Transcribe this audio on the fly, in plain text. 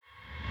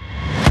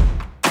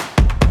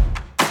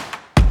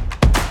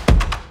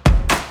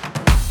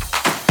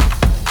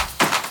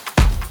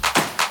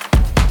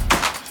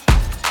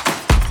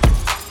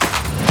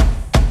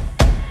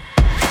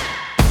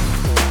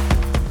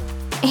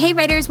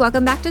writers,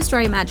 welcome back to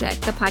Story Magic,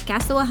 the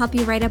podcast that will help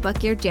you write a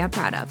book you're damn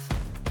proud of.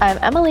 I'm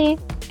Emily.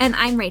 And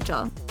I'm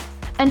Rachel.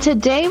 And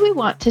today we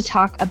want to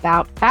talk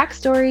about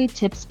backstory,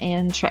 tips,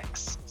 and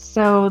tricks.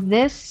 So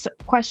this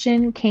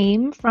question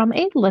came from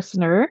a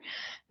listener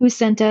who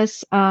sent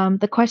us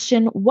the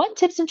question, what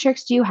tips and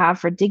tricks do you have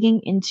for digging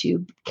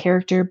into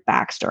character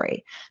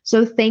backstory?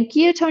 So thank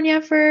you,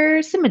 Tonya,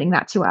 for submitting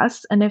that to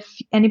us. And if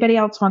anybody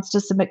else wants to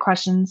submit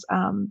questions,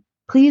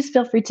 please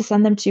feel free to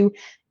send them to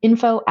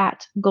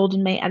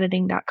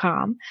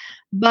info@goldenmayediting.com.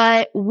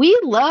 But we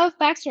love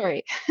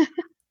backstory.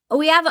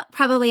 We have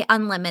probably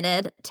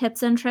unlimited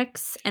tips and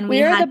tricks, and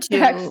we are the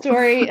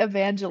backstory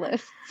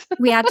evangelists.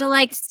 We had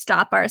to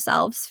stop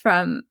ourselves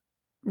from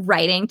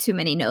writing too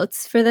many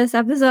notes for this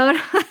episode.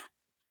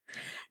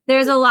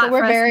 There's a lot. So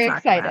we're for us very to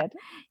excited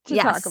to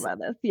yes. talk about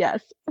this.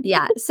 Yes.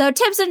 Yeah. So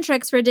tips and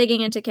tricks for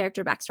digging into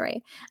character backstory.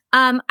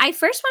 I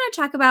first want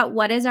to talk about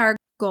what is our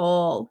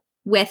goal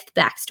with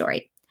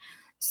backstory.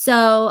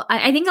 So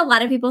I think a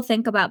lot of people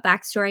think about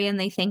backstory and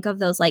they think of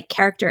those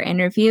character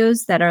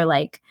interviews that are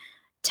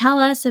tell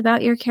us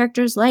about your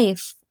character's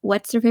life.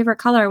 What's their favorite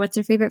color? What's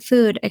their favorite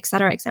food? Et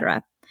cetera, et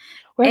cetera.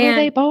 Where were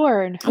they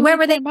born? Where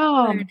were they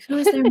born? Who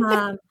was their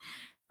mom?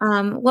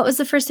 What was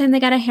the first time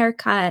they got a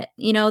haircut?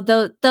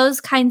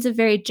 Those kinds of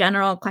very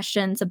general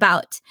questions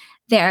about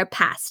their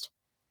past.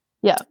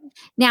 Yeah.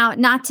 Now,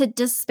 not to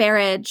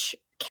disparage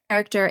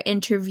character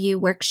interview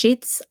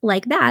worksheets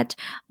like that,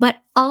 but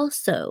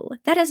also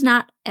that is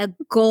not a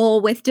goal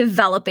with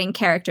developing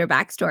character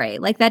backstory.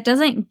 That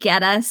doesn't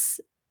get us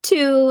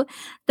to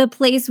the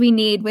place we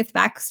need with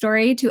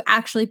backstory to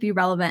actually be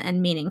relevant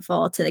and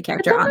meaningful to the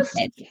character on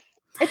page.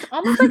 It's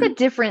almost like a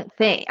different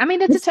thing. I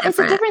mean, it's a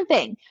different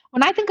thing.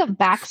 When I think of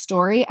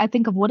backstory, I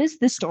think of what is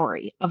the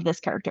story of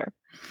this character?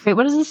 Right?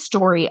 What is the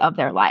story of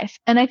their life?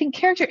 And I think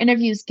character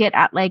interviews get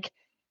at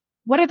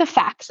what are the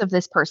facts of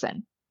this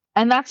person?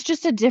 And that's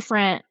just a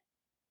different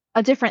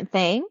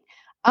thing.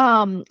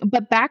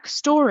 But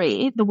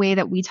backstory, the way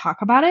that we talk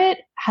about it,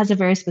 has a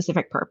very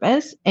specific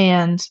purpose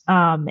and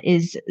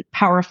is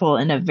powerful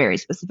in a very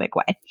specific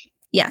way.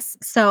 Yes.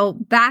 So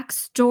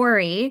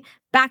backstory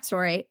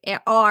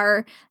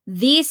are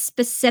these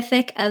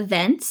specific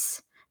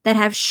events that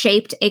have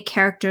shaped a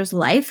character's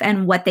life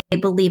and what they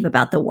believe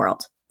about the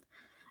world.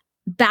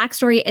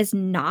 Backstory is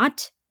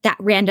not that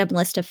random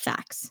list of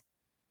facts.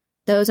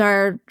 Those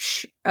are,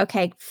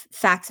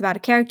 facts about a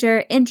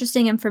character,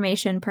 interesting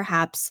information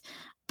perhaps,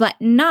 but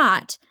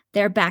not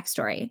their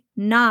backstory,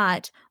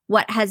 not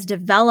what has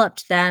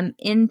developed them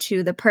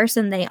into the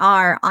person they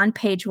are on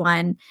page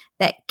 1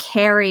 that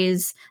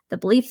carries the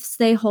beliefs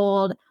they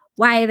hold,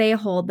 why they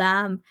hold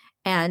them,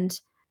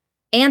 and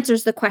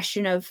answers the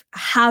question of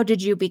how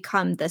did you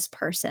become this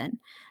person?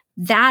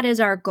 That is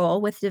our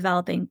goal with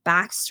developing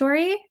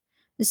backstory,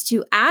 is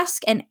to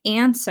ask and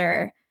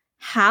answer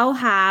how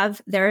have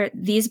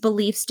these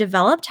beliefs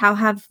developed? How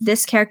have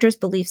this character's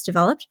beliefs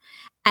developed?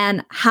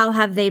 And how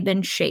have they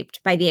been shaped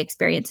by the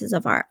experiences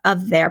of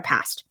their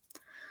past?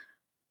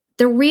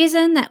 The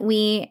reason that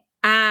we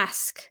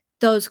ask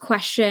those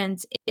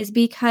questions is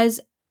because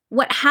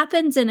what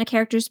happens in a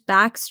character's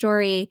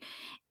backstory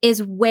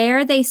is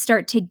where they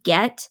start to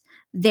get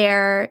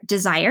their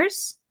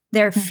desires,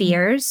 their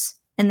fears,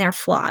 and their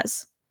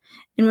flaws.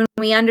 And when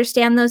we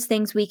understand those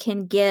things, we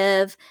can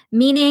give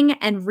meaning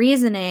and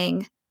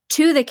reasoning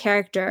to the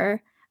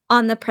character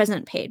on the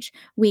present page.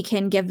 We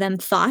can give them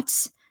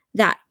thoughts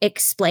that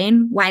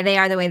explain why they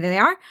are the way that they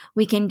are.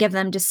 We can give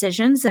them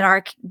decisions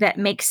that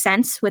make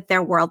sense with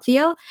their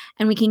worldview,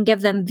 and we can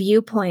give them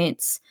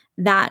viewpoints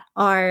that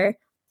are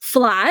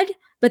flawed,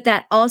 but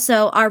that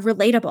also are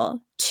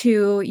relatable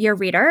to your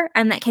reader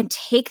and that can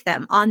take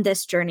them on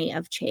this journey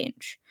of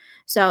change.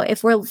 So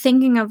if we're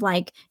thinking of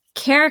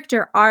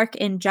character arc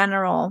in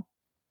general,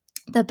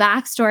 the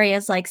backstory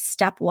is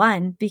step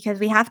 1, because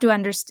we have to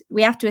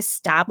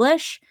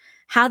establish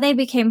how they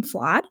became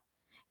flawed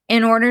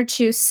in order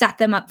to set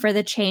them up for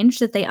the change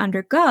that they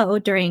undergo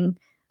during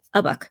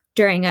a book,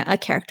 during a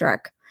character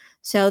arc.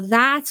 So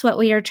that's what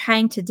we are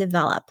trying to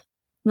develop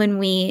when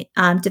we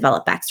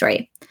develop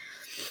backstory.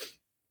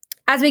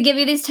 As we give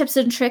you these tips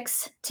and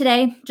tricks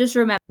today, just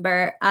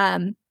remember,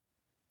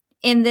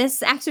 in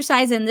this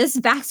exercise, in this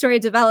backstory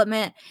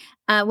development,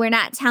 we're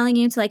not telling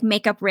you to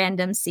make up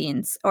random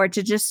scenes or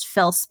to just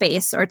fill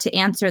space or to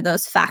answer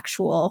those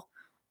factual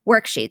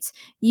worksheets.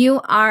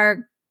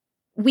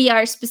 We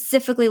are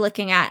specifically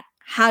looking at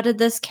how did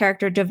this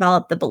character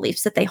develop the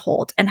beliefs that they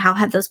hold and how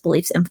have those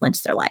beliefs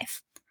influenced their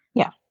life?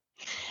 Yeah.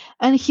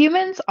 And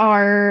humans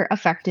are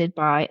affected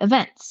by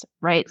events,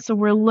 right? So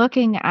we're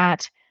looking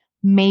at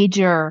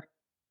major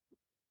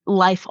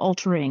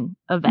life-altering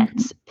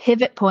events,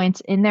 pivot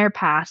points in their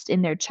past,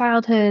 in their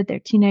childhood, their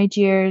teenage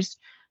years,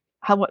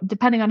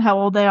 depending on how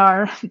old they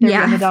are, their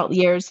young adult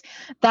years,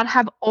 that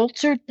have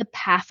altered the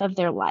path of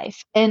their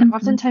life. And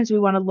oftentimes we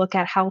want to look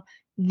at how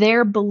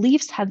their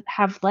beliefs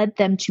have led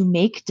them to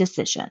make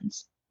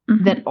decisions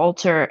that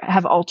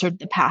have altered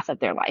the path of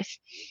their life.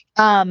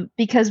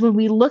 Because when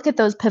we look at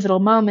those pivotal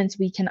moments,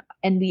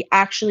 and we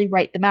actually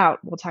write them out.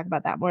 We'll talk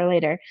about that more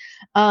later.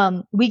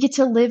 We get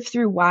to live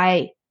through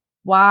why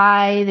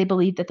they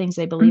believe the things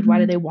they believe, why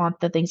do they want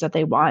the things that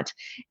they want,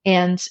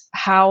 and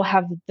how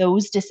have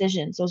those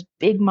decisions, those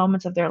big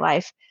moments of their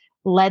life,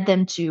 led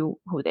them to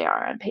who they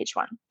are on page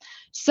 1.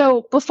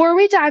 So before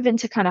we dive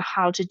into kind of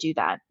how to do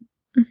that,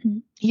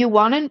 you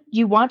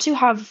want to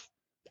have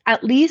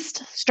at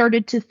least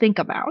started to think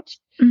about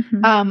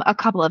a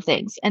couple of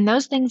things. And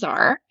those things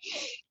are,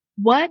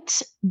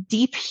 what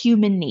deep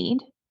human need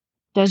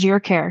does your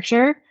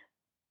character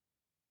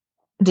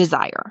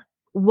desire?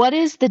 What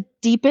is the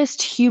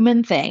deepest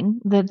human thing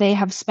that they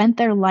have spent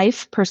their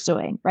life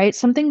pursuing, right?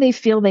 Something they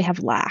feel they have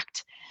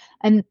lacked,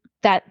 and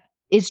that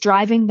is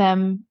driving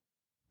them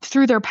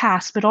through their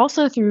past, but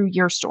also through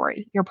your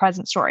story, your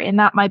present story. And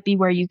that might be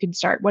where you can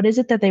start. What is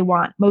it that they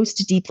want most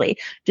deeply?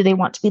 Do they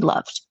want to be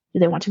loved? Do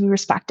they want to be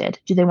respected?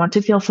 Do they want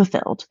to feel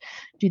fulfilled?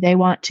 Do they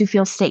want to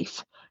feel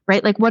safe?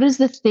 Right? Like, what is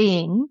the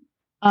thing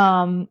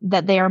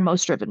that they are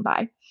most driven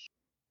by?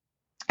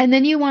 And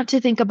then you want to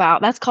think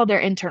about, that's called their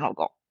internal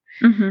goal.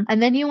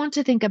 And then you want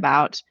to think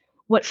about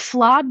what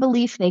flawed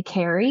belief they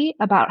carry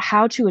about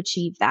how to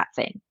achieve that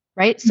thing,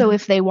 right? So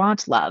if they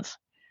want love,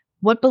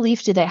 what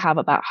belief do they have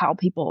about how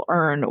people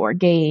earn or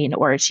gain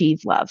or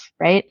achieve love,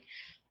 right?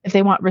 If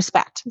they want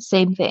respect,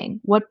 same thing.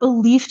 What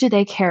belief do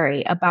they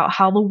carry about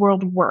how the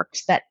world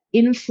works that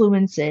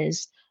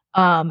influences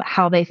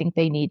how they think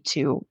they need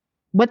to,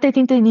 what they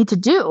think they need to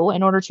do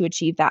in order to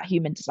achieve that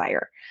human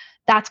desire?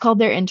 That's called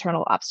their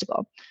internal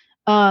obstacle.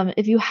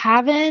 If you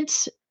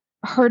haven't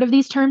heard of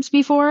these terms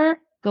before,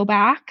 go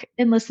back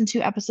and listen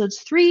to episodes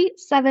 3,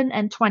 7,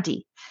 and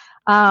 20.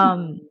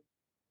 I'm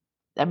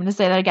going to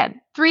say that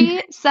again,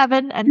 3,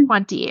 7, and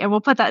 20, and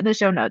we'll put that in the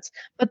show notes.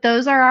 But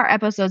those are our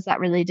episodes that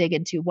really dig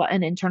into what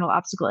an internal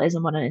obstacle is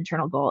and what an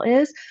internal goal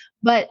is.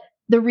 But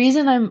the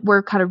reason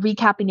we're kind of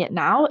recapping it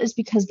now is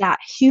because that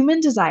human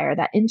desire,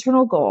 that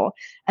internal goal,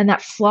 and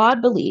that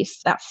flawed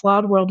belief, that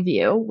flawed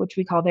worldview, which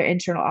we call their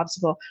internal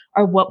obstacle,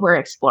 are what we're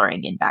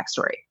exploring in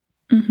Backstory.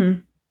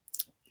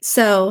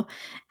 So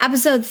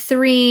episode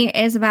 3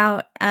 is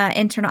about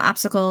internal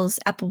obstacles.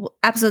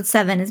 Episode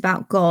 7 is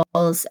about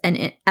goals.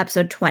 And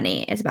episode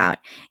 20 is about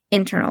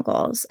internal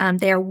goals.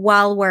 They are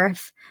well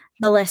worth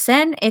the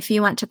listen if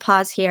you want to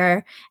pause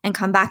here and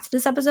come back to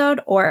this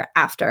episode, or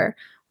after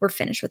we're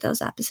finished with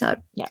those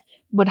episodes. Yeah,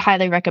 would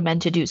highly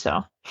recommend to do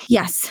so.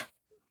 Yes.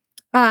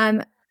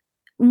 When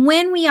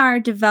we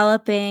are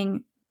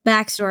developing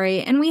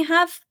Backstory and we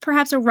have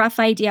perhaps a rough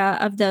idea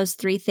of those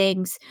 3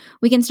 things,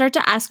 we can start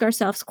to ask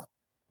ourselves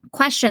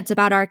questions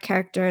about our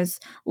character's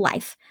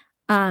life.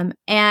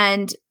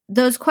 And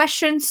those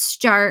questions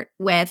start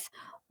with,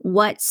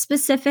 what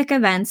specific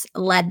events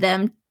led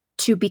them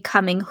to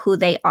becoming who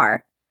they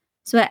are?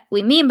 So what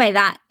we mean by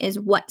that is,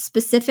 what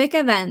specific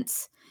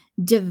events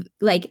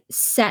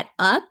set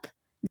up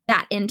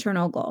that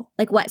internal goal?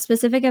 Like, what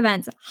specific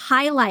events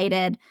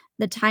highlighted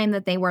the time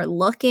that they were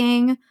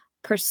looking,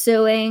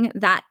 pursuing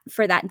that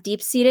for that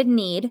deep-seated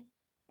need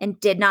and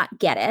did not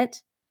get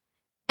it?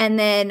 And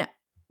then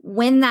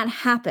when that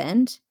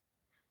happened,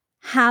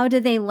 how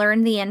do they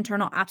learn the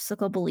internal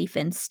obstacle belief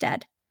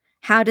instead?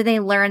 How do they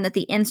learn that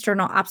the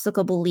internal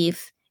obstacle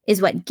belief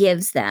is what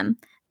gives them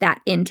that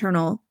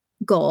internal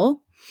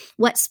goal?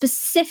 What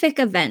specific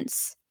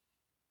events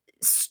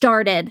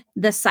started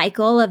the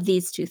cycle of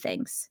these 2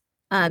 things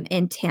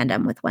in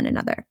tandem with one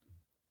another?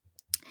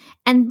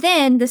 And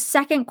then the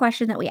second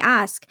question that we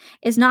ask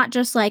is not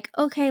just like,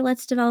 okay,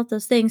 let's develop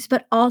those things,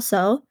 but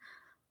also,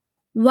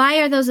 why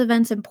are those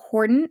events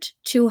important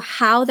to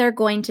how they're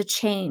going to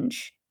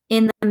change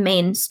in the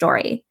main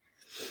story?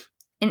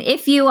 And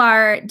if you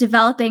are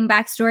developing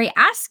Backstory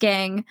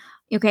asking,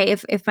 okay,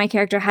 if my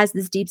character has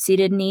this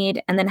deep-seated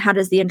need, and then how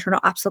does the internal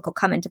obstacle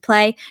come into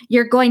play,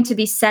 you're going to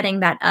be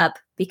setting that up,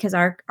 because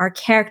our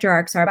character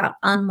arcs are about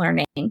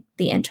unlearning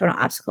the internal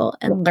obstacle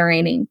and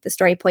learning the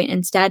story point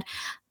instead.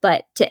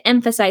 But to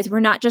emphasize,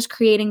 we're not just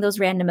creating those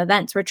random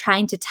events. We're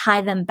trying to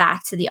tie them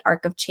back to the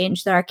arc of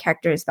change that our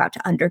character is about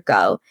to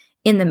undergo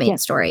in the main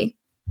story.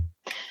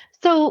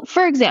 So,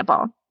 for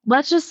example,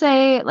 let's just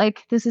say,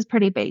 like, this is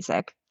pretty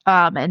basic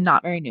and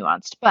not very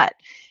nuanced, but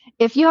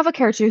if you have a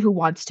character who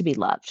wants to be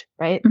loved,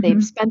 right?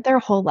 They've spent their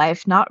whole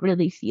life not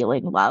really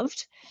feeling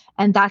loved,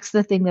 and that's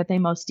the thing that they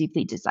most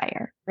deeply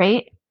desire,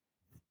 right?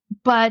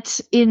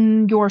 But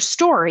in your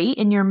story,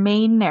 in your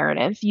main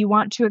narrative, you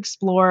want to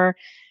explore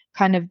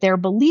kind of their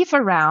belief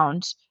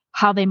around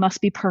how they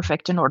must be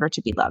perfect in order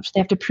to be loved. They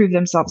have to prove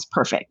themselves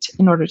perfect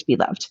in order to be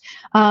loved.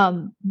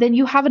 Then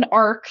you have an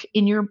arc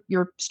in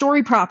your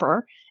story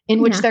proper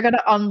in which they're going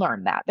to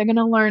unlearn that. They're going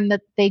to learn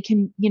that they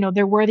can,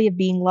 they're worthy of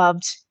being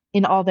loved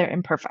in all their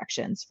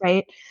imperfections,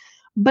 right?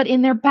 But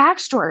in their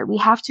backstory, we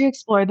have to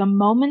explore the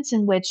moments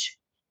in which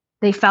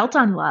they felt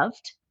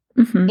unloved,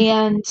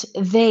 and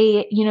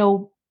they,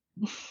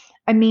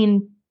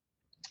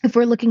 if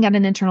we're looking at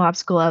an internal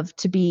obstacle of,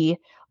 to be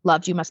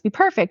loved, you must be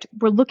perfect,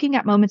 we're looking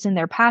at moments in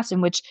their past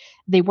in which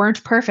they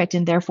weren't perfect,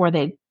 and therefore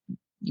they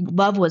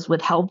love was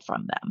withheld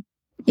from them.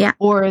 Yeah.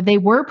 Or they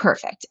were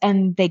perfect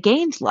and they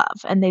gained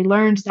love and they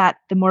learned that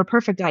the more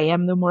perfect I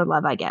am, the more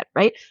love I get,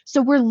 right?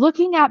 So we're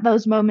looking at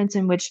those moments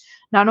in which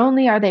not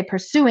only are they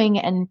pursuing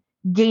and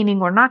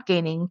gaining or not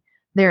gaining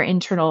their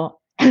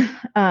internal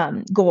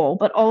goal,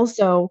 but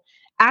also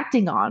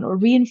acting on or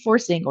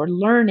reinforcing or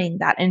learning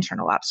that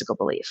internal obstacle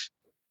belief.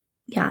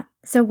 Yeah.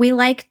 So we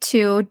like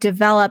to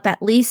develop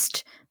at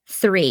least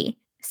 3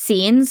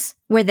 scenes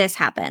where this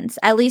happens.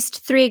 At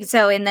least 3.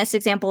 So in this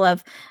example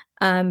of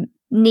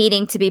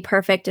needing to be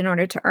perfect in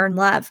order to earn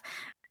love,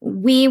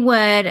 we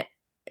would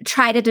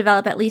try to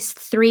develop at least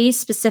 3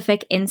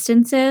 specific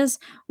instances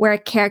where a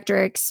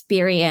character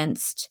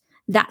experienced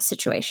that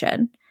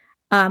situation,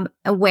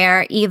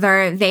 where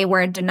either they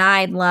were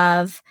denied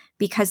love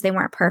because they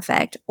weren't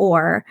perfect,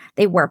 or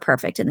they were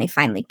perfect and they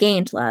finally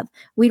gained love.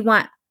 We'd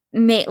want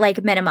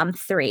like minimum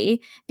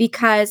 3,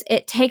 because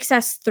it takes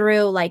us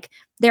through, like,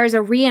 there's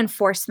a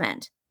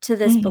reinforcement to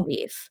this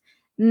belief.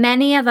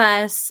 Many of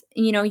us,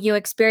 you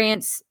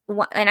experience,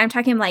 and I'm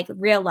talking like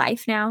real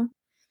life now.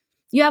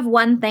 You have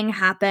one thing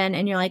happen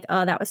and you're like,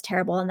 oh, that was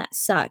terrible and that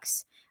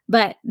sucks.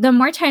 But the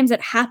more times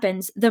it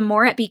happens, the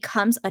more it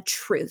becomes a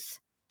truth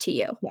to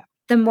you. Yeah.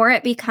 The more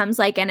it becomes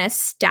like an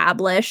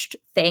established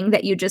thing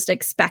that you just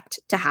expect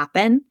to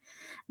happen.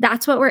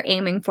 That's what we're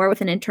aiming for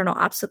with an internal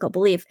obstacle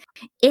belief.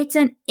 It's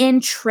an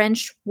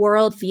entrenched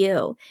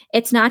worldview.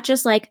 It's not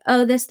just like,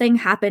 oh, this thing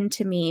happened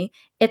to me.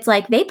 It's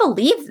like they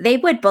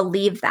would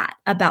believe that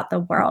about the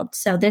world.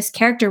 So this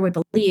character would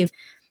believe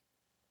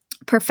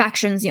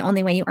perfection is the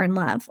only way you earn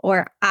love,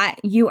 or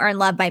you earn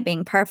love by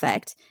being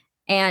perfect.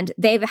 And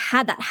they've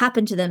had that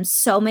happen to them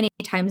so many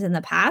times in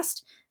the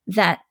past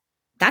that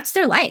that's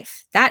their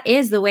life. That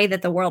is the way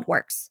that the world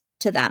works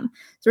to them.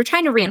 So we're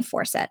trying to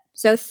reinforce it.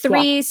 So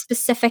 3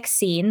 specific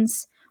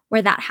scenes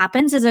where that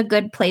happens is a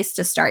good place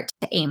to start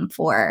to aim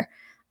for,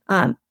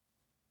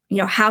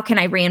 how can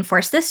I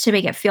reinforce this to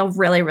make it feel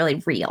really,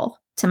 really real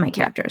to my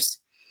characters?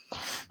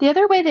 The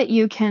other way that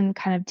you can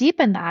kind of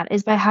deepen that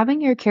is by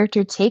having your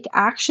character take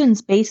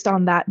actions based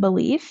on that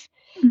belief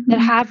that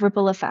have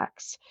ripple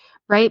effects,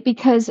 right?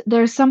 Because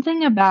there's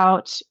something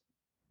about,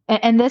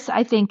 and this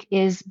I think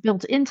is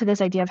built into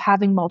this idea of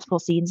having multiple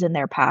scenes in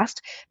their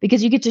past,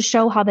 because you get to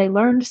show how they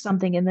learned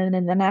something. And then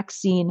in the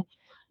next scene,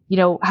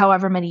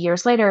 however many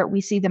years later,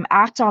 we see them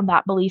act on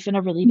that belief in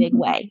a really big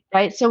way,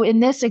 right? So in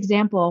this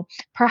example,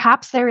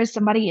 perhaps there is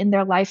somebody in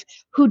their life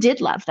who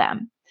did love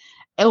them,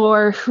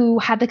 or who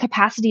had the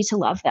capacity to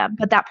love them,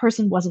 but that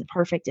person wasn't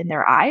perfect in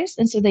their eyes.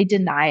 And so they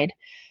denied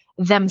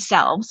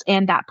themselves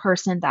and that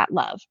person that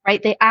love,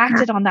 right? They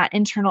acted on that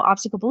internal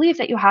obstacle belief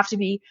that you have to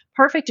be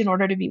perfect in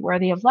order to be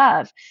worthy of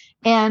love.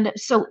 And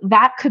so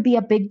that could be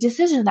a big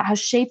decision that has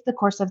shaped the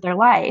course of their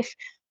life,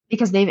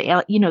 because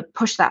they've,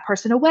 pushed that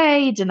person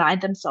away,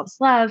 denied themselves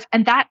love.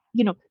 And that,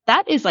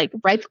 that is like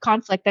ripe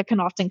conflict that can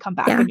often come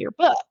back in your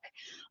book.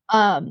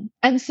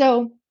 And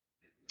so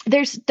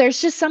there's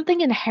just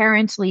something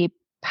inherently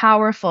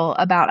powerful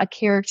about a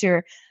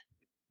character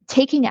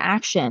taking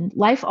action,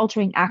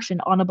 life-altering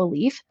action on a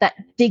belief that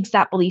digs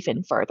that belief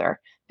in further.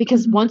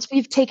 Because once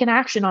we've taken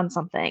action on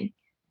something,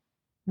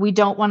 we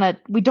don't want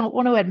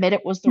to admit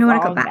it was the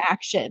wrong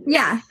action.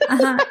 Yeah.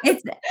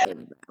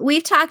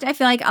 We've talked, I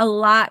feel like, a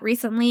lot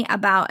recently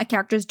about a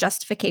character's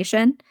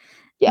justification.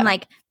 Yeah. And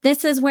like,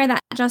 this is where that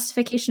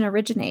justification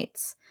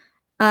originates.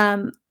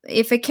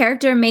 If a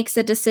character makes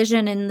a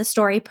decision in the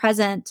story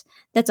present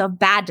that's a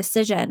bad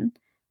decision,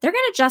 they're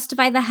going to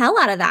justify the hell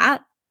out of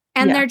that.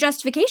 And their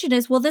justification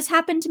is, well, this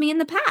happened to me in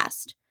the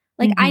past.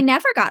 Like, I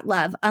never got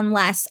love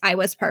unless I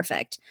was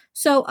perfect.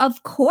 So,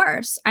 of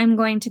course, I'm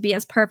going to be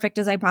as perfect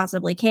as I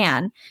possibly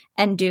can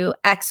and do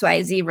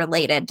XYZ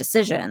related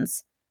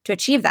decisions to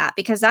achieve that,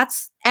 because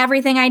that's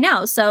everything I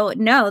know. So,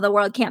 no, the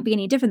world can't be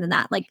any different than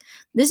that. Like,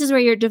 this is where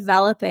you're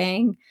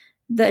developing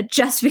the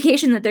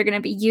justification that they're going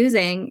to be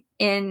using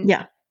in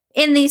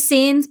these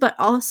scenes, but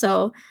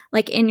also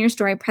like in your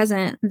story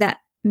present, that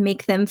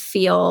make them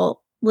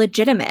feel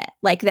legitimate,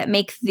 like that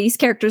make these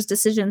characters'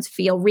 decisions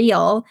feel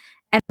real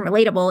and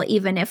relatable,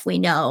 even if we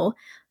know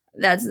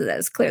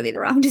that's clearly the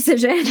wrong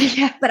decision.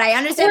 But I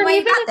understand why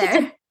you got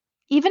there.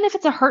 Even if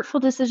it's a hurtful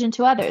decision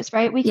to others,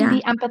 right? We can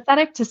be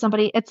empathetic to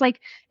somebody. It's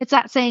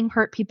that saying,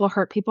 hurt people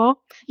hurt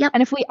people. Yep.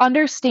 And if we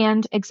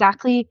understand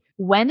exactly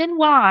when and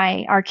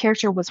why our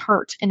character was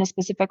hurt in a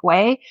specific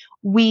way,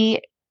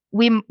 we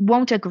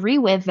won't agree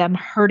with them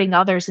hurting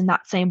others in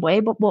that same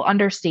way, but we'll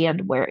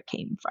understand where it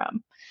came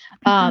from.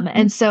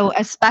 And so,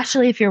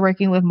 especially if you're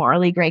working with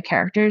morally gray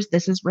characters,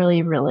 this is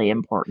really, really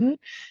important,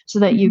 so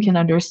that you can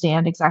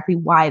understand exactly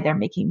why they're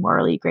making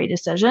morally gray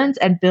decisions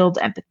and build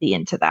empathy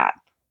into that.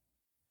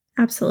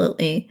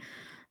 Absolutely.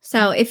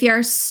 So if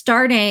you're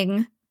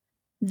starting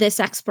this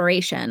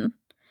exploration,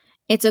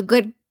 it's a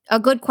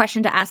good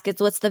question to ask is,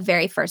 what's the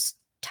very first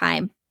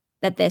time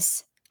that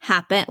this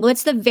happened?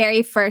 What's the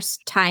very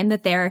first time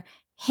that they're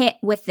hit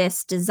with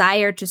this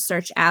desire to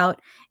search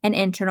out an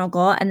internal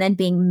goal, and then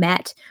being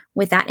met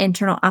with that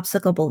internal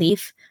obstacle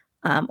belief,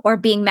 or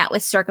being met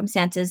with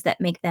circumstances that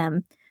make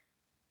them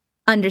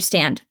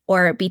understand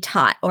or be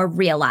taught or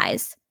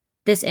realize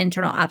this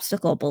internal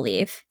obstacle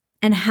belief?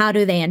 And how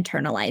do they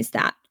internalize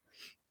that?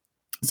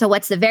 So,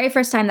 what's the very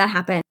first time that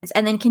happens?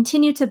 And then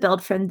continue to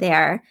build from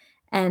there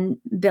and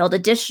build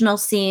additional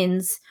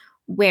scenes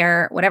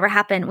where whatever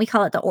happened, we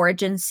call it the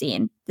origin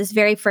scene. This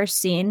very first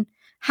scene,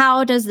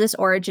 how does this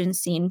origin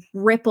scene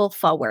ripple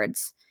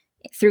forwards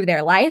through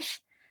their life?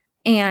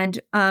 And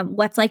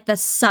what's like the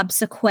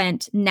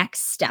subsequent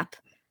next step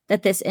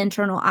that this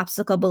internal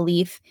obstacle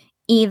belief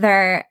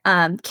either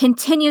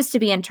continues to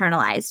be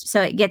internalized,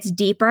 so it gets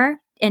deeper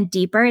and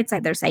deeper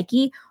inside their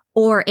psyche,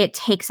 or it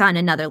takes on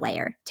another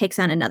layer, takes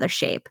on another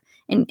shape,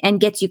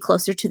 and gets you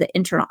closer to the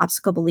internal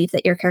obstacle belief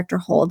that your character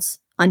holds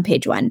on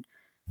page 1.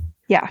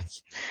 Yeah.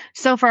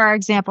 So for our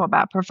example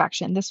about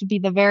perfection, this would be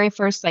the very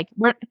first, like,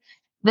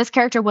 this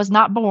character was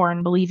not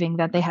born believing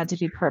that they had to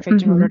be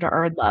perfect in order to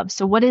earn love.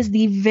 So what is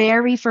the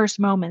very first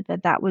moment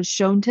that was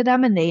shown to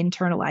them and they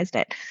internalized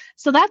it?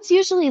 So that's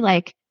usually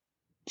like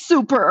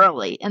super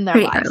early in their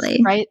lives,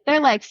 right?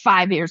 They're like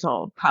 5 years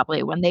old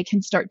probably when they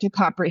can start to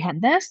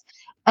comprehend this,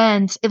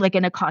 and like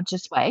in a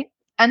conscious way.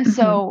 And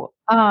so,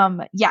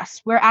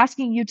 yes, we're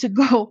asking you to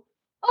go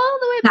all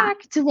the way back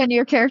to when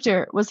your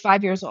character was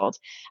 5 years old.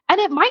 And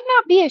it might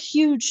not be a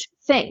huge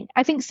thing.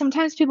 I think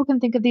sometimes people can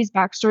think of these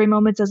backstory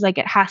moments as like,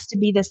 it has to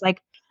be this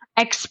like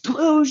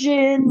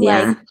explosion,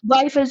 like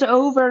life is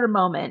over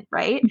moment,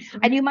 right?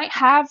 And you might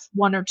have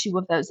 1 or 2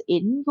 of those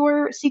in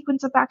your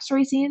sequence of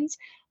backstory scenes,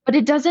 but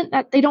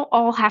they don't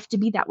all have to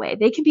be that way.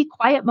 They can be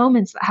quiet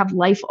moments that have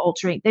life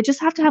altering. They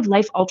just have to have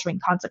life altering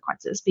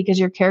consequences because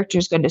your character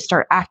is going to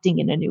start acting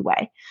in a new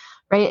way.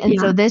 Right. And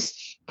so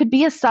this could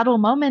be a subtle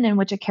moment in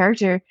which a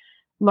character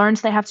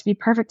learns they have to be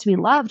perfect to be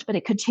loved, but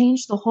it could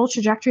change the whole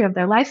trajectory of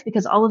their life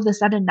because all of a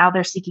sudden now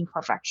they're seeking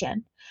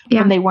perfection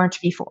when they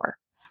weren't before.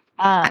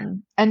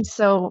 And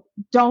so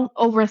don't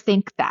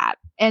overthink that.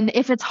 And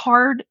if it's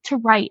hard to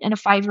write in a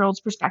 5-year-old's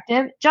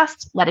perspective,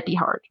 just let it be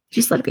hard.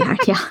 Just let it be hard.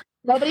 Yeah.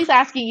 Nobody's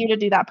asking you to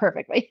do that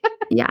perfectly.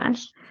 Yeah.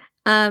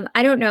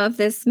 I don't know if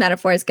this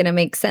metaphor is going to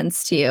make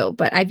sense to you,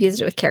 but I've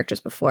used it with characters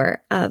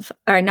before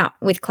or not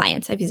with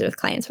clients. I've used it with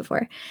clients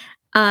before.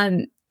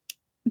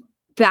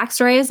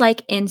 Backstory is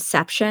like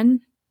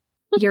Inception.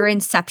 You're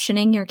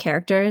inceptioning your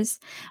characters,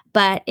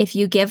 but if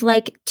you give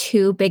like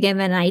too big of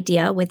an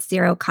idea with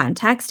zero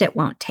context, it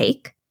won't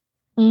take.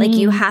 Like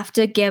you have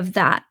to give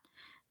that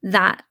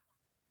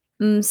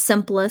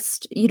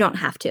simplest, you don't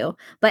have to,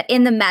 but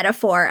in the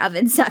metaphor of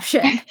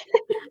Inception,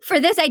 for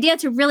this idea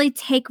to really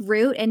take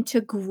root and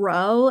to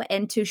grow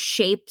and to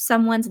shape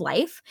someone's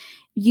life,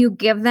 you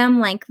give them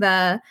like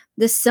the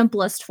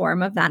simplest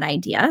form of that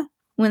idea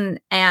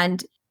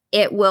and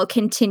it will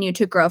continue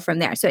to grow from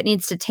there. So it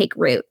needs to take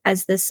root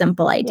as this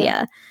simple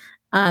idea.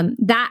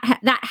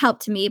 That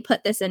helped me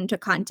put this into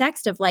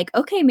context of like,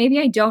 okay, maybe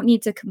I don't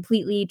need to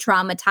completely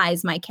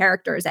traumatize my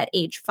characters at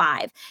age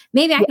 5.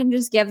 Maybe I can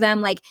just give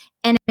them like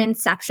an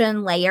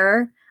inception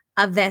layer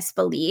of this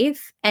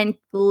belief and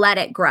let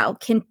it grow,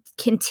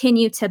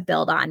 continue to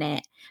build on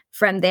it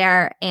from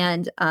there.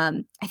 And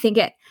I think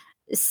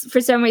for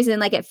some reason,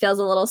 like it feels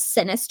a little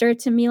sinister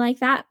to me like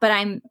that, but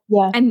I'm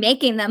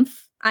making them,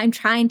 I'm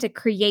trying to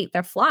create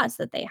their flaws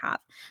that they have.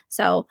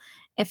 So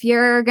if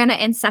you're going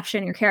to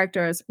inception your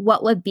characters,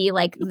 what would be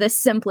like the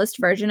simplest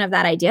version of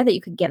that idea that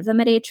you could give them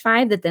at age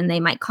 5 that then they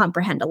might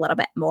comprehend a little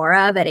bit more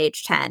of at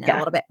age 10 and a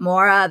little bit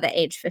more of at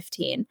age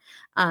 15?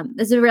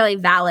 This is a really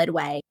valid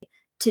way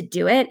to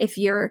do it if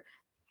you're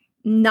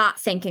not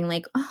thinking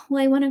like, oh,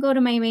 well, I want to go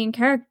to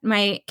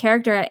my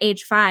character at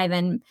age 5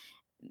 and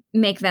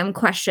make them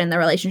question the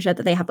relationship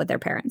that they have with their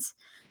parents.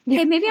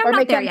 Okay, maybe I'm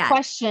not there yet.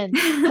 Question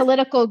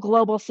political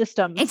global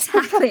systems.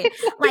 Exactly.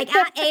 Like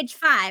at age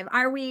 5,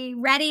 are we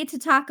ready to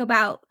talk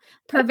about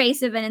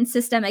pervasive and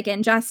systemic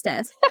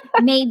injustice?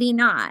 Maybe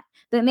not.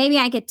 But maybe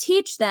I could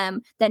teach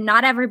them that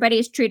not everybody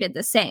is treated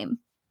the same.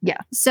 Yeah.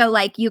 So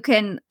like you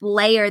can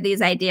layer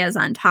these ideas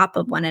on top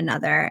of one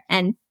another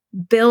and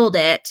build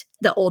it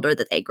the older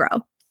that they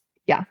grow.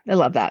 Yeah, I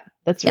love that.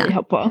 That's really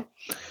helpful.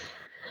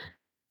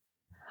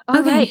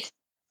 All right.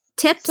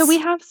 Tips. So we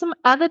have some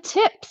other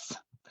tips.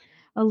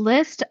 A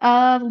list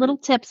of little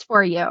tips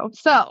for you.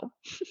 So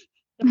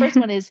the first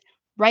one is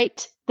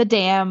write the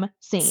damn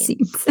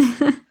scenes.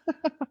 And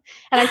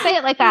I say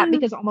it like that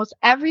because almost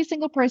every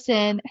single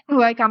person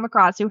who I come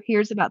across who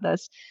hears about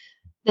this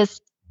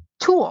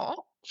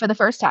tool for the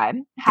first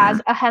time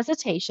has a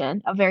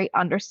hesitation, a very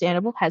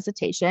understandable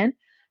hesitation,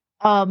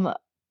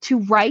 to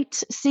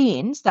write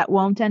scenes that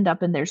won't end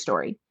up in their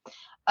story.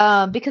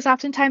 Because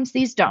oftentimes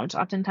these don't.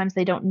 Oftentimes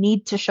they don't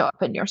need to show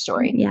up in your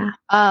story. Yeah.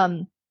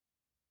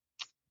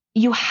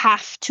 You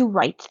have to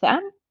write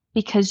them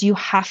because you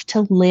have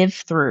to live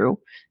through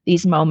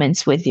these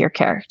moments with your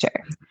character.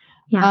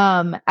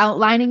 Yeah.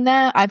 Outlining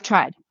them,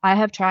 I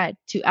have tried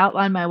to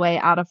outline my way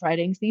out of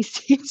writing these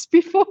scenes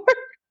before.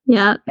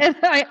 Yeah. And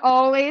I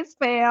always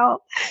fail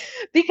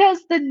because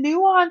the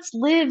nuance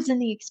lives in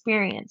the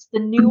experience, the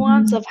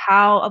nuance of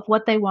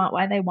what they want,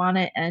 why they want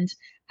it, and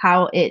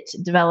how it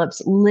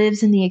develops,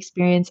 lives in the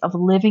experience of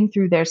living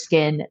through their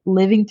skin,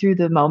 living through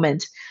the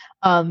moment,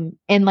 and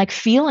like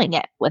feeling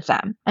it with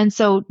them. And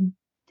so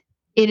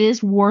it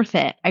is worth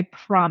it, I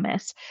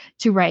promise,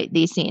 to write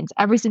these scenes.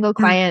 Every single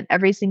client,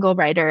 every single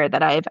writer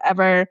that I've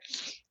ever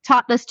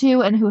taught this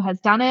to and who has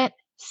done it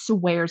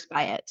swears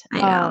by it. I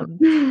know.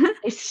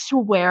 I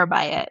swear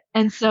by it.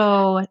 And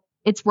so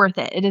it's worth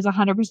it. It is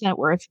 100%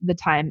 worth the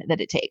time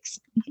that it takes.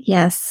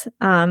 Yes.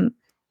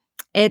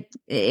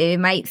 It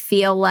might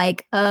feel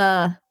like,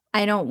 I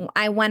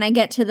when I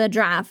get to the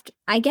draft,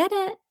 I get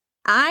it.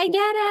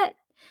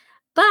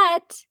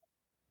 But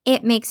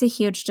it makes a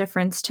huge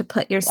difference to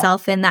put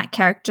yourself in that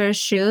character's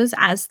shoes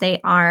as they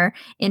are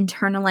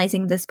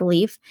internalizing this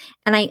belief.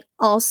 And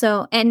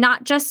and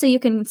not just so you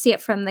can see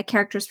it from the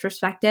character's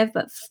perspective,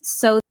 but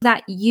so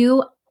that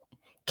you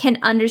can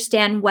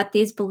understand what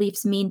these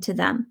beliefs mean to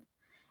them.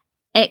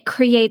 It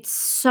creates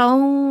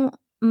so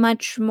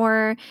much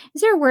more.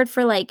 Is there a word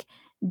for like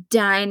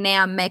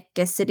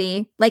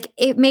dynamicity? Like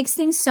it makes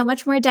things so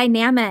much more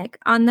dynamic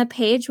on the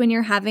page when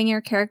you're having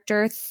your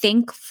character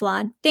think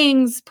flawed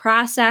things,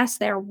 process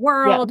their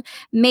world,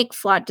 make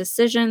flawed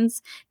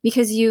decisions,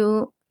 because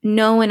you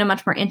know in a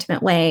much more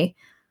intimate way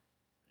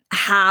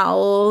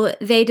how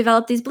they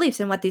develop these beliefs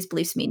and what these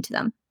beliefs mean to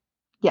them.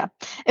 Yeah.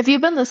 If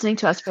you've been listening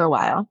to us for a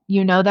while,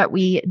 you know that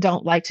we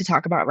don't like to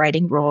talk about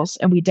writing rules,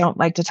 and we don't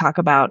like to talk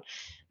about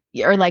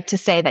or like to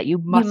say that you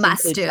must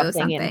include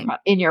something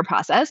in your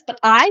process. But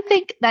I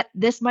think that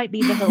this might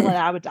be the hill that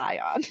I would die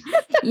on.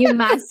 You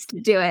must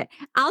do it.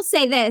 I'll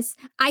say this.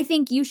 I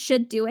think you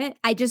should do it.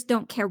 I just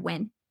don't care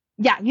when.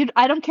 Yeah,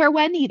 I don't care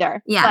when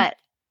either. Yeah. But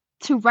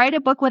to write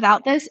a book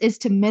without this is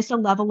to miss a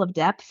level of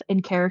depth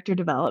in character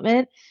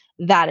development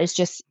that is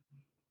just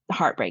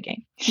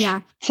heartbreaking.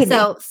 Yeah.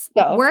 So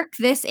work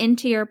this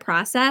into your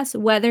process,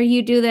 whether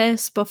you do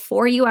this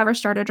before you ever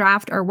start a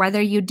draft or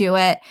whether you do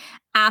it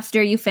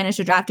after you finish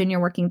a draft and you're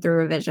working through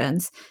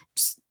revisions.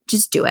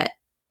 Just do it.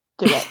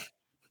 Do it.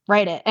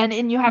 Write it.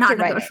 And you have to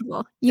write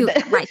negotiable. It. You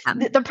write them.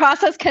 The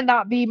process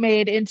cannot be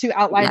made into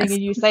outlining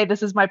and you say,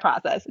 this is my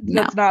process.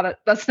 No.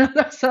 That's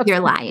not You're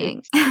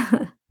lying.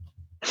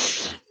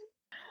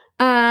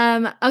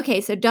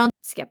 Okay, so don't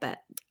skip it.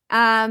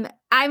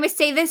 I must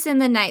say this in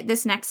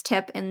this next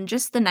tip in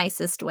just the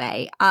nicest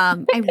way. I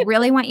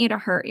really want you to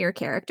hurt your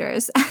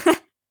characters.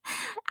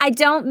 I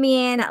don't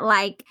mean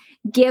like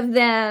give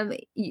them,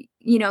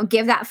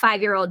 give that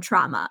 5-year-old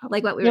trauma,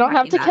 like what we were talking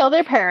about. You don't have to kill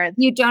their parents.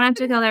 You don't have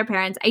to kill their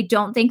parents. I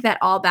don't think that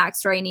all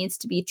backstory needs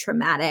to be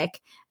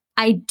traumatic.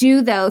 I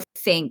do, though,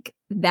 think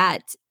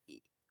that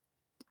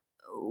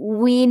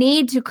we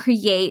need to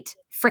create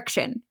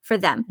friction for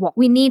them.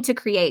 We need to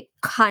create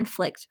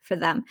conflict for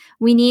them.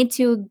 We need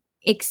to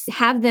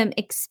have them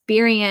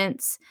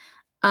experience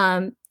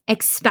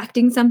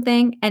expecting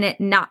something and it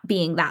not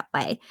being that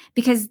way,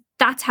 because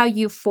that's how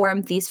you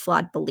form these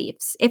flawed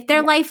beliefs. If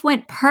their life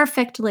went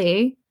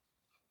perfectly,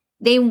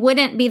 they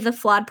wouldn't be the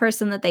flawed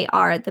person that they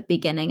are at the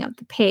beginning of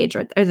the page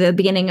or the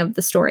beginning of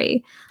the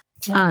story.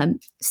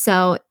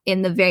 So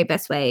in the very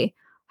best way,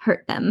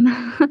 hurt them.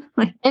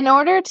 In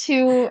order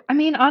to,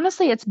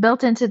 honestly, it's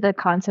built into the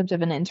concept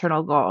of an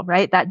internal goal,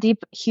 right? That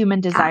deep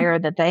human desire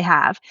that they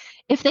have.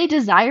 If they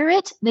desire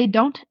it,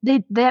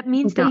 that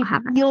means they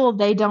feel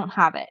they don't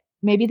have it.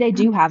 Maybe they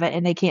do have it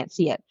and they can't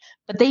see it,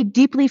 but they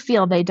deeply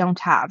feel they don't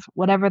have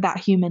whatever that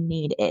human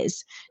need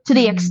is to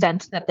the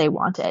extent that they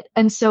want it.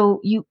 And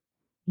so you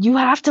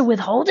have to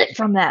withhold it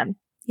from them.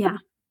 Yeah.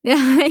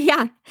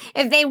 Yeah.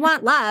 If they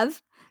want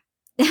love,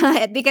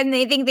 because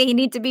they think they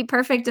need to be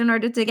perfect in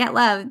order to get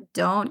love,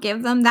 don't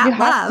give them that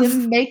love. You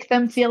have to make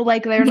them feel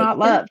like they're not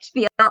loved.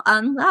 Feel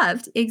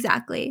unloved.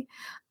 Exactly.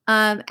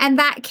 And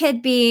that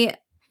could be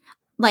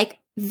like,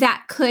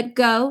 that could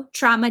go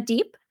trauma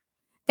deep.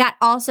 That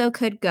also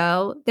could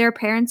go, their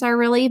parents are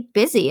really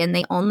busy and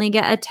they only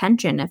get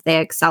attention if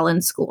they excel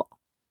in school.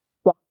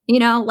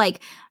 Like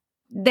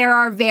there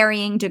are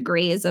varying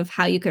degrees of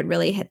how you could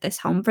really hit this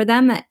home for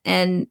them,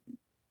 and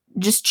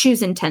just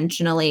choose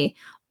intentionally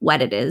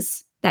what it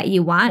is that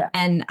you want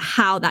and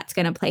how that's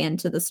going to play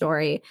into the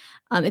story.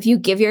 If you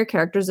give your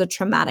characters a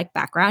traumatic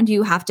background,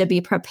 you have to be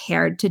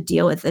prepared to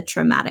deal with a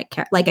traumatic,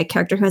 like a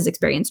character who has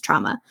experienced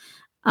trauma.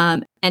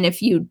 And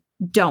if you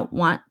don't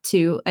want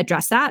to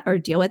address that or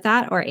deal with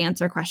that or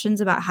answer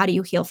questions about how do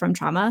you heal from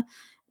trauma,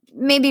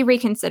 maybe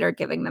reconsider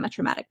giving them a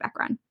traumatic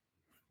background.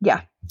 Yeah.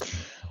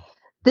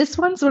 This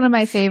one's one of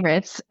my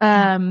favorites.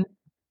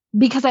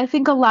 Because I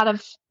think a lot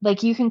of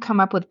you can come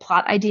up with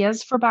plot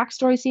ideas for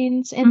backstory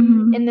scenes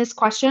in this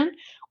question,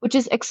 which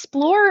is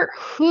explore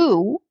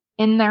who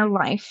in their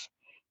life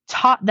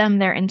taught them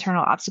their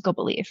internal obstacle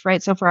belief,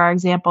 right? So for our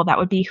example, that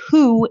would be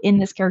who in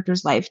this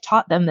character's life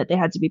taught them that they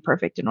had to be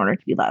perfect in order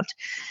to be loved.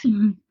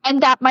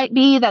 And that might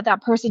be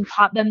that person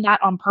taught them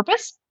that on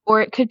purpose,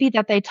 or it could be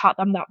that they taught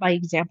them that by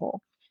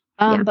example.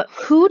 But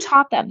who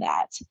taught them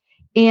that?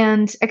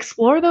 And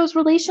explore those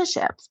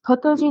relationships.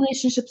 Put those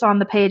relationships on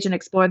the page and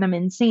explore them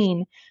in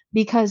scene,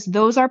 because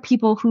those are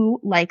people who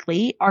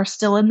likely are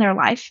still in their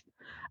life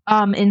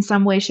in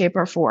some way, shape,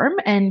 or form,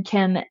 and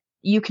can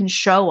you can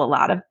show a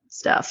lot of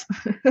stuff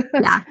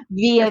Yeah.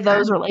 via For sure.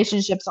 those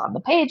relationships on the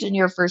page in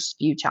your first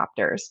few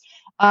chapters.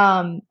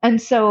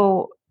 And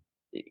so,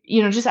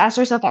 just ask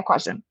yourself that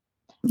question.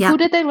 Yeah. Who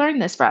did they learn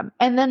this from?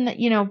 And then,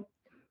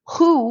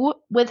 who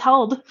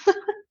withheld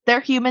their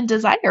human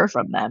desire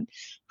from them?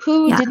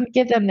 Who Yeah. didn't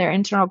give them their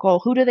internal goal?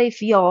 Who do they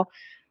feel,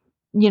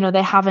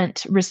 they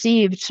haven't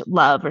received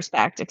love,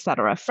 respect,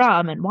 etc.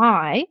 from, and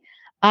why?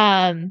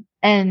 And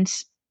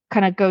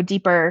kind of go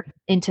deeper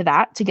into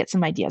that to get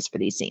some ideas for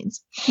these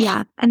scenes.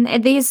 Yeah. And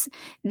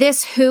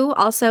this who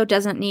also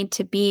doesn't need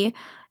to be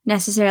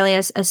necessarily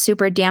a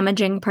super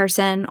damaging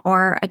person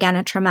or, again,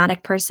 a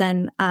traumatic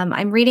person.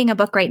 I'm reading a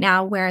book right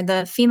now where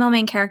the female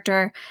main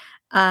character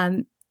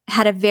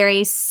had a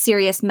very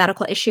serious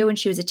medical issue when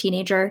she was a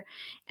teenager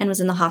and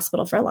was in the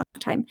hospital for a long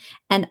time.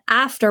 And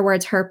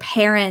afterwards, her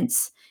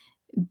parents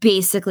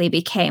basically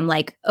became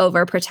like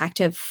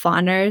overprotective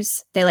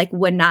fawners. They like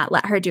would not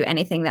let her do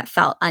anything that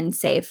felt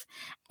unsafe.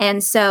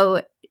 And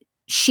so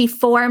she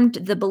formed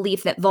the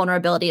belief that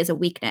vulnerability is a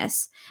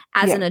weakness.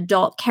 As an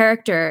adult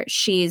character,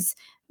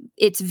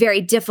 it's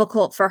very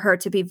difficult for her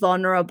to be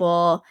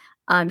vulnerable.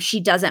 She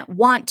doesn't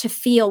want to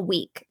feel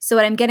weak. So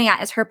what I'm getting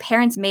at is her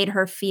parents made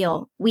her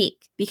feel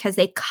weak because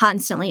they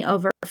constantly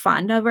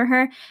fawned over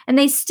her. And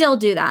they still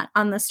do that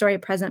on the story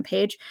present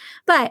page.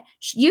 But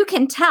you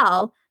can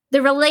tell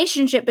the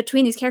relationship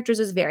between these characters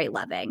is very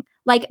loving.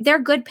 Like, they're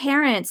good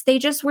parents. They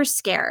just were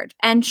scared.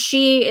 And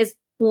she is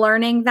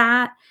learning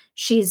that.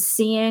 She's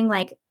seeing,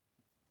 like,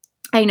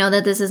 I know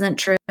that this isn't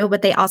true,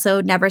 but they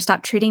also never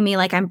stop treating me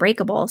like I'm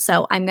breakable.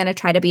 So I'm going to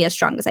try to be as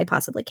strong as I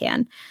possibly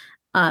can.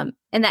 And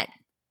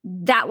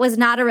that was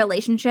not a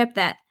relationship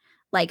that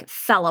like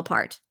fell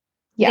apart.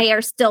 Yeah. They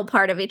are still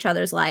part of each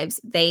other's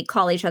lives. They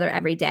call each other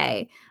every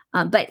day.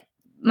 But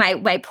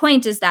my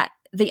point is that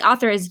the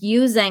author is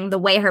using the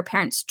way her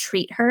parents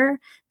treat her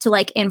to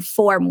like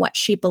inform what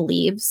she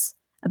believes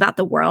about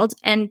the world,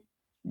 and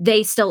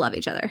they still love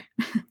each other.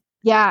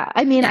 Yeah.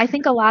 I mean, I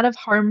think a lot of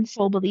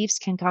harmful beliefs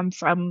can come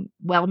from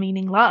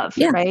well-meaning love,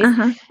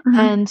 right?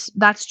 And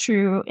that's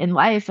true in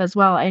life as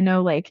well. I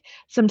know, like,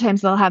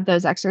 sometimes they'll have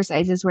those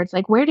exercises where it's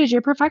like, where did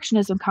your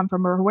perfectionism come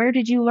from? Or where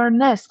did you learn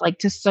this? Like,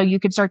 just so you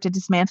could start to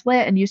dismantle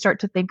it and you start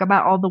to think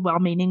about all the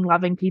well-meaning,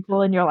 loving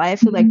people in your life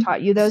who like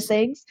taught you those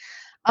things.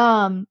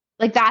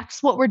 Like,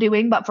 that's what we're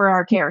doing, but for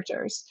our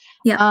characters.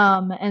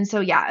 Yeah. And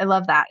so, yeah, I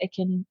love that.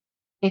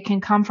 It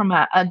can come from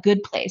a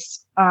good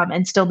place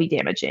and still be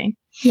damaging.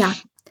 Yeah.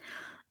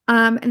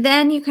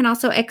 Then you can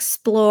also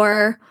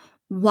explore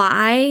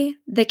why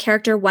the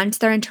character wants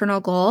their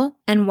internal goal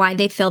and why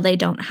they feel they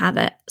don't have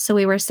it. So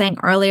we were saying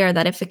earlier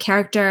that if a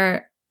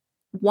character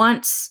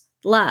wants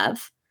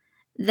love,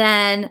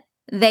 then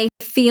they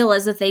feel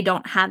as if they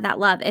don't have that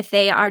love. If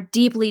they are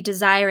deeply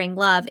desiring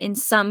love in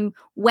some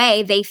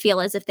way, they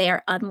feel as if they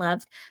are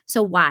unloved.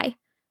 So why?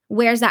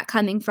 Where's that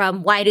coming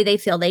from? Why do they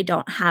feel they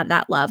don't have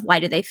that love? Why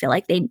do they feel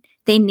like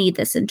they need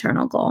this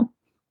internal goal?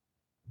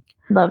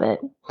 Love it.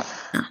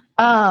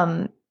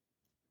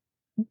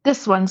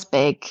 This one's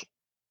big.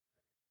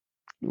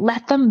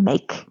 Let them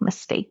make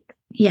mistakes.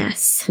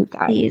 Yes,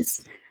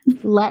 please.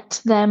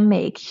 Let them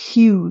make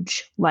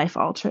huge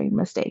life-altering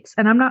mistakes.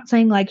 And I'm not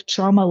saying like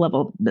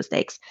trauma-level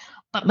mistakes,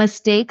 but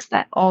mistakes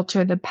that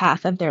alter the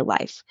path of their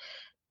life.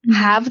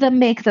 Have them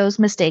make those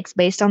mistakes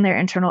based on their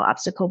internal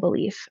obstacle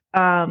belief,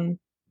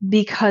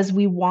 because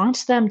we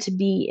want them to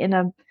be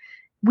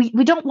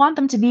we don't want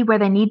them to be where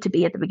they need to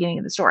be at the beginning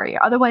of the story.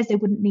 Otherwise, they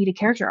wouldn't need a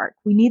character arc.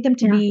 We need them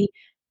to be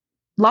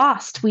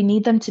lost. We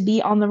need them to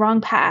be on the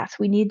wrong path.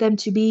 We need them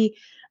to be,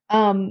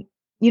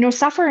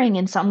 suffering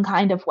in some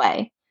kind of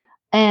way,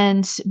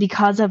 and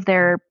because of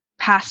their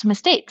past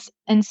mistakes.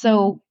 And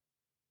so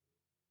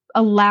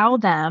allow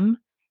them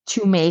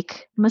to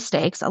make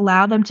mistakes,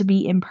 allow them to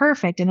be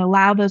imperfect, and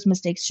allow those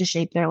mistakes to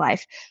shape their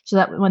life so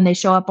that when they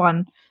show up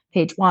on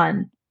page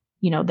 1,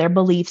 their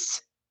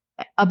beliefs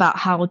about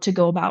how to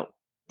go about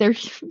their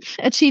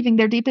achieving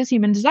their deepest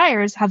human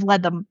desires have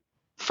led them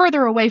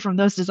further away from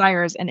those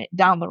desires and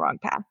down the wrong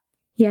path.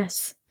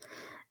 Yes.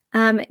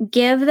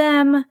 Give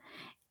them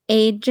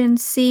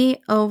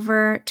agency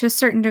to a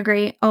certain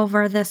degree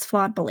over this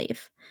flawed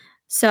belief.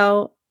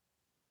 So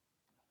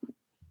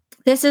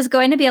this is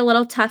going to be a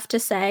little tough to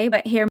say,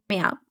 but hear me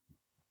out.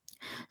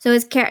 So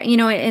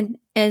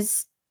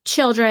as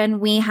children,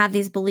 we have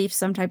these beliefs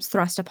sometimes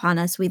thrust upon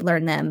us. We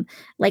learn them.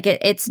 Like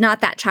it's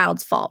not that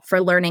child's fault for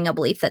learning a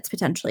belief that's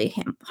potentially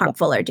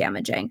harmful or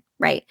damaging,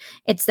 right?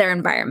 It's their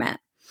environment.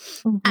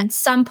 At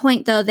some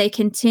point, though, they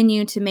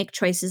continue to make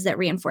choices that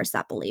reinforce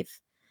that belief.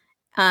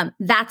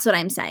 That's what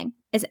I'm saying,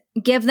 is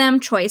give them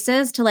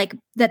choices to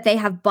that they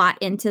have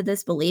bought into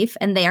this belief,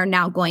 and they are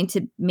now going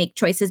to make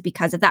choices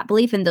because of that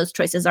belief. And those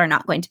choices are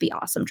not going to be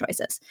awesome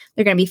choices.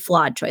 They're going to be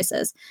flawed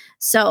choices.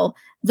 So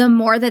the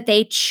more that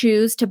they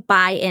choose to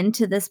buy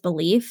into this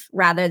belief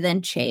rather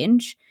than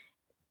change,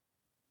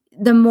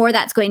 the more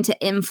that's going to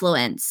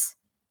influence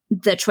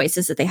the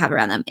choices that they have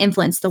around them,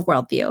 influence the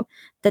worldview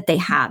that they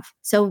have.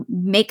 So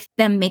make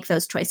them make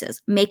those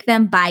choices, make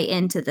them buy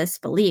into this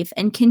belief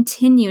and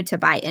continue to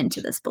buy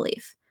into this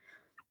belief.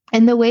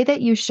 And the way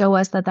that you show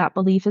us that that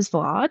belief is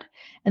flawed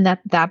and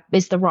that that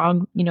is the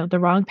wrong, the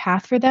wrong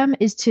path for them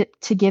is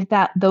to give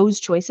those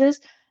choices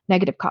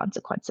negative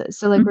consequences.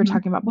 So like we were Mhm.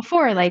 talking about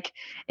before, like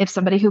if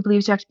somebody who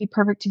believes you have to be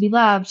perfect to be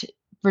loved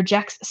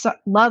rejects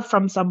love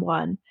from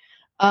someone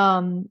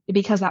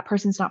because that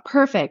person's not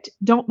perfect,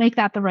 don't make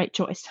that the right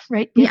choice,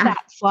 right? Yeah.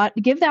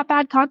 Give that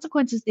bad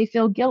consequences. They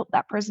feel guilt.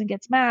 That person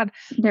gets mad,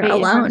 They're right?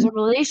 It harms a alone.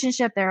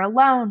 relationship. They're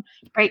alone,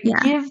 right? Yeah.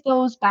 Give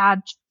those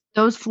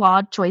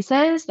flawed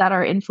choices that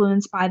are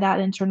influenced by that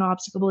internal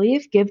obstacle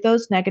belief, give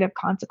those negative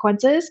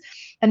consequences.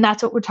 And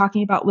that's what we're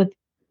talking about with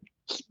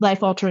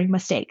life altering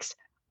mistakes,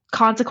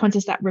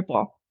 consequences that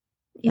ripple.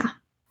 Yeah.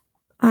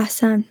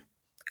 Awesome.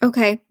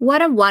 Okay.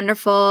 What a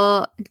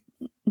wonderful,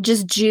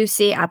 just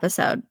juicy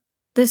episode.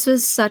 This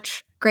was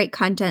such great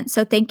content.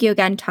 So thank you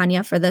again,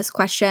 Tanya, for this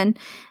question.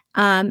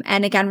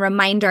 And again,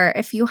 reminder,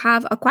 if you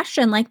have a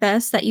question like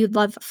this that you'd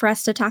love for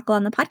us to tackle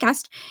on the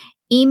podcast,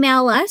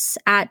 email us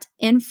at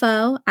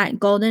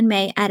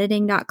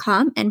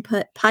info@goldenmayediting.com and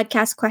put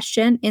podcast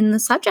question in the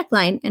subject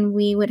line, and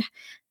we would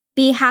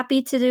be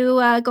happy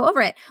to go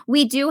over it.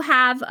 We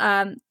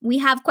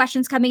have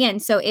questions coming in.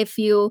 So if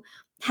you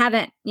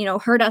haven't,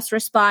 heard us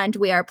respond,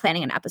 we are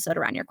planning an episode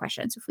around your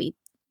questions. If we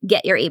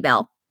get your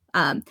email,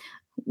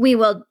 we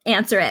will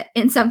answer it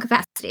in some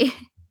capacity.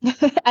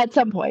 At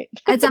some point.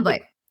 At some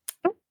point.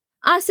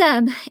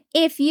 Awesome.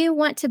 If you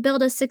want to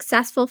build a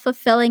successful,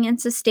 fulfilling,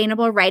 and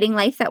sustainable writing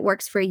life that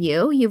works for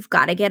you, you've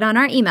got to get on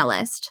our email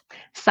list.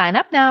 Sign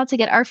up now to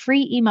get our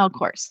free email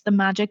course, The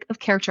Magic of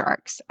Character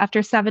Arcs.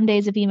 After 7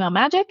 days of email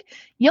magic,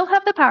 you'll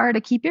have the power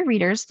to keep your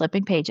readers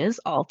flipping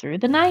pages all through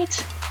the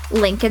night.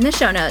 Link in the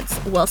show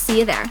notes. We'll see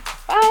you there.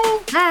 Bye.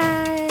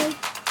 Bye.